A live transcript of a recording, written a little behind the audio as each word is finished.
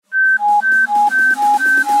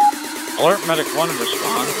Alert Medic 1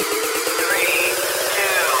 respond. 3,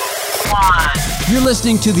 2, 1. You're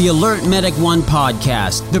listening to the Alert Medic 1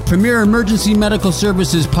 podcast, the premier emergency medical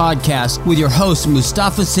services podcast with your hosts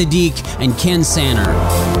Mustafa Siddiq and Ken Sanner.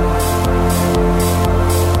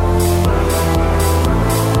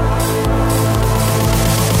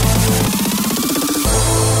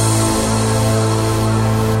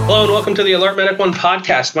 Hello and welcome to the Alert Medic 1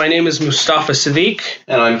 podcast. My name is Mustafa Siddiq.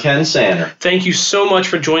 And I'm Ken Sanner. Thank you so much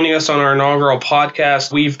for joining us on our inaugural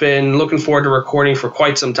podcast. We've been looking forward to recording for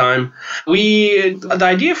quite some time. The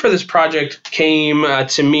idea for this project came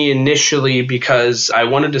to me initially because I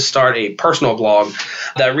wanted to start a personal blog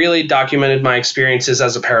that really documented my experiences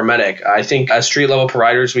as a paramedic. I think as street-level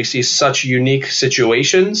providers, we see such unique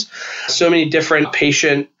situations, so many different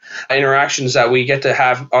patient interactions that we get to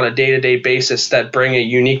have on a day-to-day basis that bring a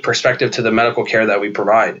unique perspective to the medical care that we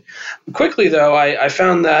provide. Quickly, though, I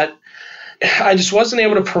found that I just wasn't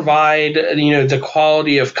able to provide, the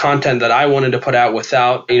quality of content that I wanted to put out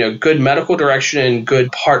without, good medical direction and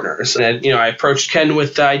good partners. And, I approached Ken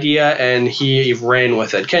with the idea and he ran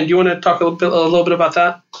with it. Ken, do you want to talk a little bit about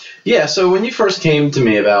that? Yeah, so when you first came to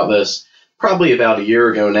me about this, probably about a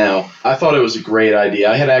year ago now, I thought it was a great idea.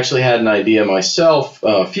 I had actually had an idea myself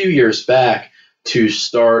a few years back to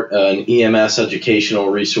start an EMS educational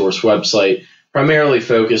resource website, primarily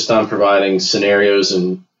focused on providing scenarios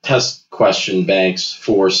and test question banks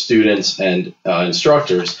for students and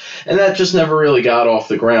instructors. And that just never really got off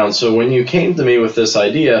the ground. So when you came to me with this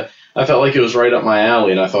idea, I felt like it was right up my alley,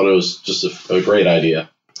 and I thought it was just a great idea.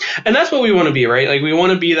 And that's what we want to be, right? Like, we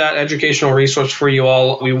want to be that educational resource for you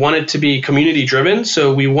all. We want it to be community driven.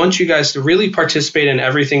 So we want you guys to really participate in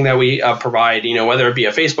everything that we provide, whether it be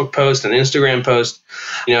a Facebook post, an Instagram post,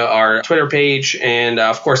 our Twitter page, and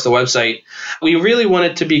of course the website. We really want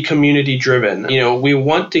it to be community driven. We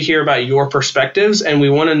want to hear about your perspectives, and we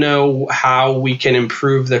want to know how we can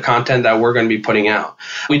improve the content that we're going to be putting out.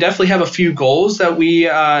 We definitely have a few goals that we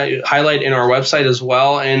highlight in our website as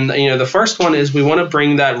well. And, the first one is we want to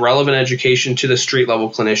bring that relevant education to the street level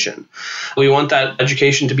clinician. We want that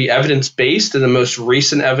education to be evidence-based and the most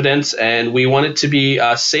recent evidence, and we want it to be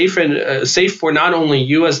safe for not only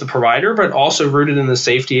you as the provider, but also rooted in the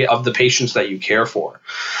safety of the patients that you care for.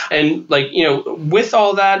 And with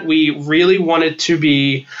all that, we really want it to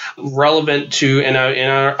be relevant to, and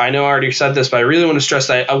I know I already said this, but I really want to stress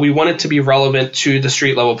that we want it to be relevant to the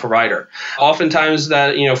street level provider. Oftentimes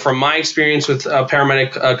that, from my experience with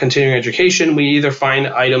paramedic continuing education, we either find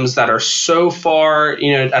items that are so far,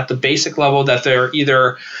 at the basic level that they're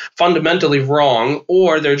either fundamentally wrong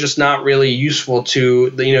or they're just not really useful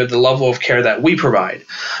to the level of care that we provide.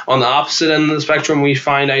 On the opposite end of the spectrum, we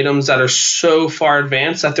find items that are so far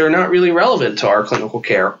advanced that they're not really relevant to our clinical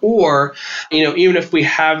care. Or, even if we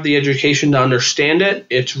have the education to understand it,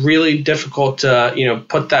 it's really difficult to,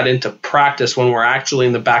 put that into practice when we're actually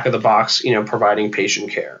in the back of the box, providing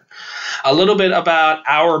patient care. A little bit about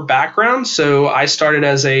our background. So I started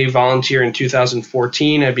as a volunteer in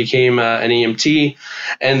 2014. I became an EMT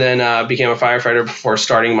and then became a firefighter before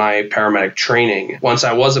starting my paramedic training. Once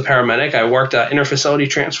I was a paramedic, I worked interfacility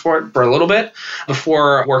transport for a little bit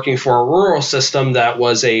before working for a rural system that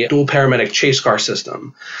was a dual paramedic chase car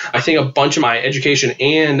system. I think a bunch of my education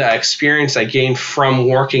and experience I gained from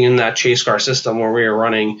working in that chase car system where we were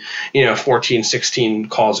running, 14, 16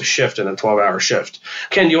 calls a shift in a 12-hour shift.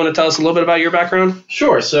 Ken, do you want to tell us a little bit about your background?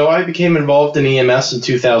 Sure. So I became involved in EMS in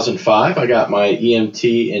 2005. I got my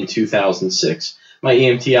EMT in 2006, my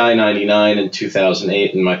EMT I-99 in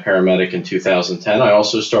 2008, and my paramedic in 2010. I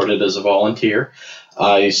also started as a volunteer.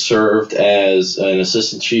 I served as an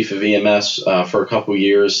assistant chief of EMS for a couple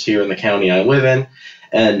years here in the county I live in,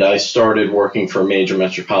 and I started working for a major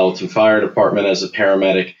metropolitan fire department as a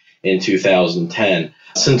paramedic in 2010.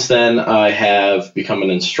 Since then, I have become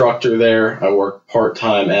an instructor there. I work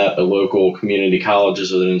part-time at a local community college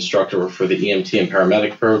as an instructor for the EMT and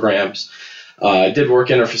paramedic programs. I did work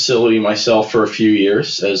interfacility myself for a few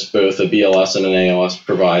years as both a BLS and an ALS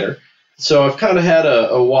provider. So I've kind of had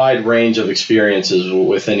a wide range of experiences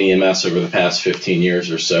within EMS over the past 15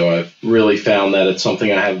 years or so. I've really found that it's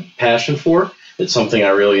something I have passion for. It's something I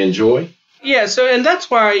really enjoy. Yeah, and that's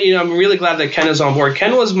why, I'm really glad that Ken is on board.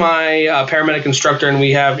 Ken was my paramedic instructor, and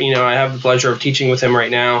we have, I have the pleasure of teaching with him right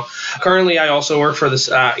now. Currently, I also work for this,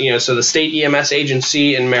 so the state EMS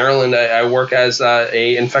agency in Maryland. I work as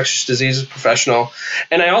a infectious diseases professional,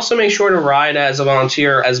 and I also make sure to ride as a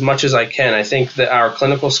volunteer as much as I can. I think that our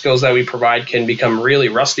clinical skills that we provide can become really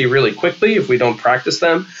rusty really quickly if we don't practice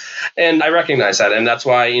them. And I recognize that. And that's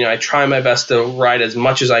why, I try my best to write as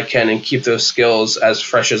much as I can and keep those skills as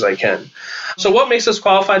fresh as I can. So what makes us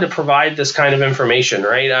qualified to provide this kind of information,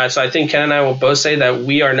 right? So I think Ken and I will both say that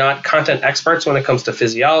we are not content experts when it comes to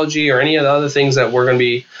physiology or any of the other things that we're going to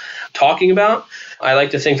be talking about. I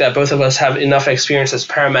like to think that both of us have enough experience as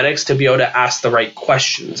paramedics to be able to ask the right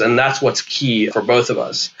questions. And that's what's key for both of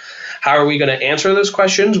us. How are we going to answer those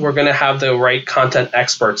questions? We're going to have the right content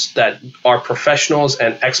experts that are professionals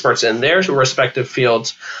and experts in their respective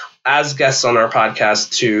fields as guests on our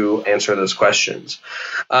podcast to answer those questions.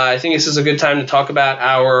 I think this is a good time to talk about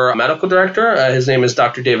our medical director. His name is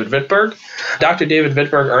Dr. David Wittberg. Dr. David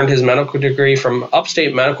Wittberg earned his medical degree from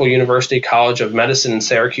Upstate Medical University College of Medicine in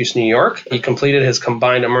Syracuse, New York. He completed his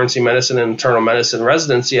combined emergency medicine and internal medicine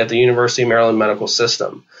residency at the University of Maryland Medical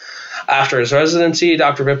System. After his residency,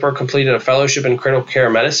 Dr. Wittberg completed a fellowship in critical care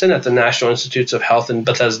medicine at the National Institutes of Health in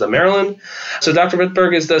Bethesda, Maryland. So Dr.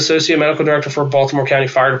 Wittberg is the Associate Medical Director for Baltimore County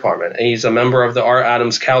Fire Department. He's a member of the R.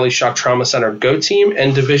 Adams Cowley Shock Trauma Center GO team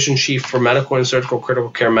and Division Chief for Medical and Surgical Critical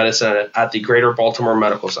Care Medicine at the Greater Baltimore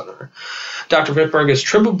Medical Center. Dr. Wittberg is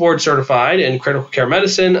triple board certified in critical care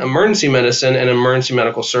medicine, emergency medicine, and emergency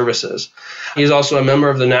medical services. He's also a member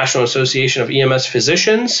of the National Association of EMS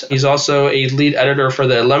Physicians. He's also a lead editor for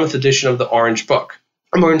the 11th edition of the Orange Book,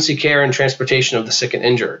 Emergency Care and Transportation of the Sick and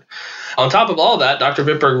Injured. On top of all that, Dr.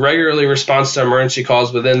 Wittberg regularly responds to emergency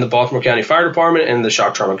calls within the Baltimore County Fire Department and the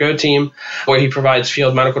Shock Trauma GO team, where he provides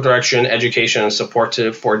field medical direction, education, and support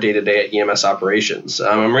for day-to-day EMS operations.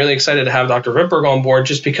 I'm really excited to have Dr. Wittberg on board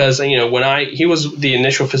just because, he was the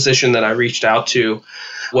initial physician that I reached out to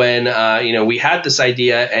when we had this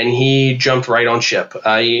idea, and he jumped right on ship.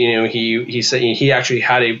 He said he actually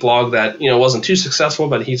had a blog that wasn't too successful,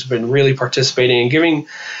 but he's been really participating and giving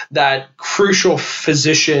that crucial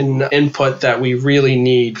physician input that we really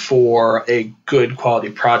need for a good quality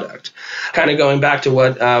product. Kind of going back to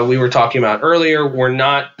what we were talking about earlier, we're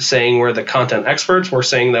not saying we're the content experts. We're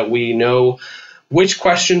saying that we know which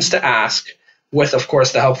questions to ask, with, of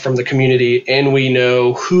course, the help from the community, and we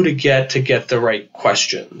know who to get the right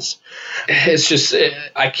questions. It's just,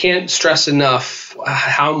 I can't stress enough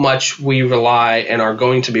how much we rely and are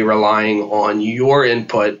going to be relying on your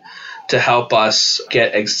input to help us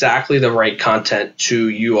get exactly the right content to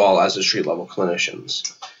you all as the street level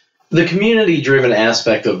clinicians. The community-driven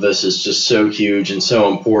aspect of this is just so huge and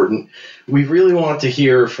so important. We really want to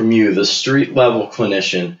hear from you, the street-level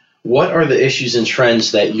clinician. What are the issues and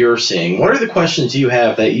trends that you're seeing? What are the questions you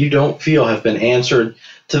have that you don't feel have been answered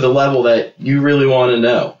to the level that you really want to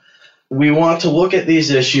know? We want to look at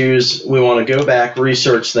these issues. We want to go back,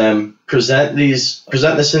 research them, present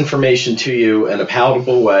this information to you in a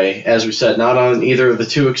palatable way. As we said, not on either of the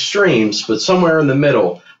two extremes, but somewhere in the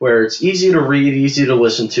middle, where it's easy to read, easy to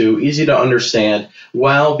listen to, easy to understand,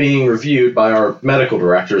 while being reviewed by our medical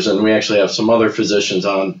directors. And we actually have some other physicians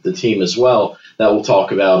on the team as well that we'll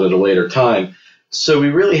talk about at a later time. So we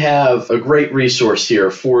really have a great resource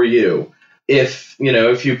here for you. If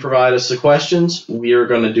you provide us the questions, we are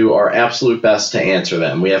going to do our absolute best to answer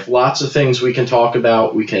them. We have lots of things we can talk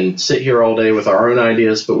about. We can sit here all day with our own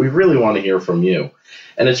ideas, but we really want to hear from you.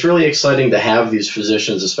 And it's really exciting to have these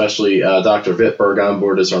physicians, especially Dr. Wittberg on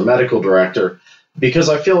board as our medical director, because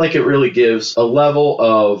I feel like it really gives a level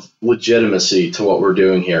of legitimacy to what we're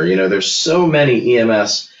doing here. There's so many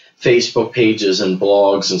EMS Facebook pages and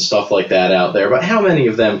blogs and stuff like that out there, but how many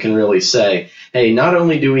of them can really say, hey, not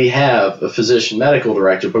only do we have a physician medical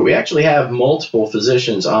director, but we actually have multiple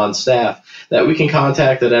physicians on staff that we can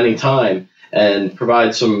contact at any time and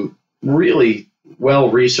provide some really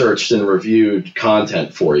well-researched and reviewed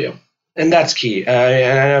content for you. And that's key.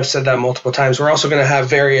 And I've said that multiple times. We're also going to have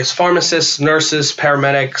various pharmacists, nurses,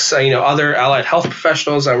 paramedics, other allied health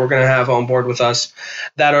professionals that we're going to have on board with us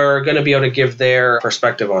that are going to be able to give their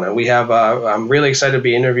perspective on it. We have, I'm really excited to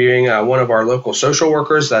be interviewing one of our local social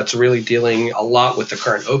workers that's really dealing a lot with the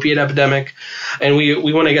current opiate epidemic. And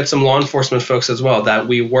we want to get some law enforcement folks as well that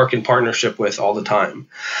we work in partnership with all the time.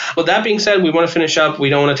 With that being said, we want to finish up. We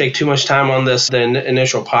don't want to take too much time on this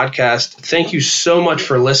initial podcast. Thank you so much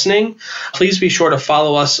for listening. Please be sure to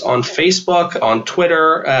follow us on Facebook, on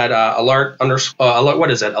Twitter at alert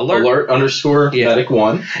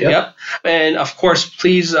 _medic1. Yep. And of course,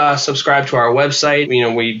 please subscribe to our website.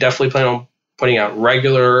 We definitely plan on putting out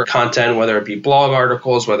regular content, whether it be blog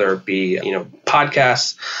articles, whether it be,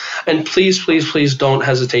 podcasts. And please don't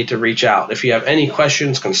hesitate to reach out. If you have any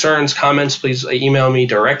questions, concerns, comments, please email me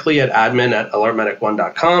directly at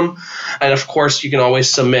admin@alertmedic1.com. And of course, you can always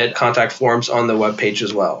submit contact forms on the webpage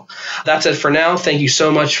as well. That's it for now. Thank you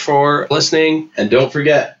so much for listening. And don't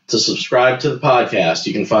forget to subscribe to the podcast.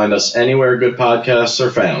 You can find us anywhere good podcasts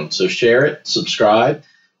are found. So share it, subscribe,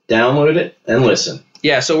 download it, and listen.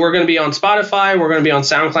 Yeah, so we're going to be on Spotify, we're going to be on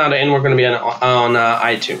SoundCloud, and we're going to be on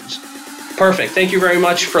iTunes. Perfect. Thank you very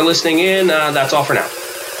much for listening in. That's all for now.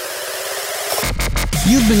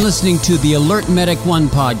 You've been listening to the Alert Medic One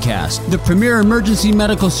podcast, the premier emergency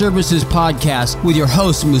medical services podcast with your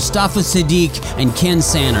hosts Mustafa Siddiq and Ken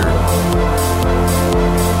Sanner.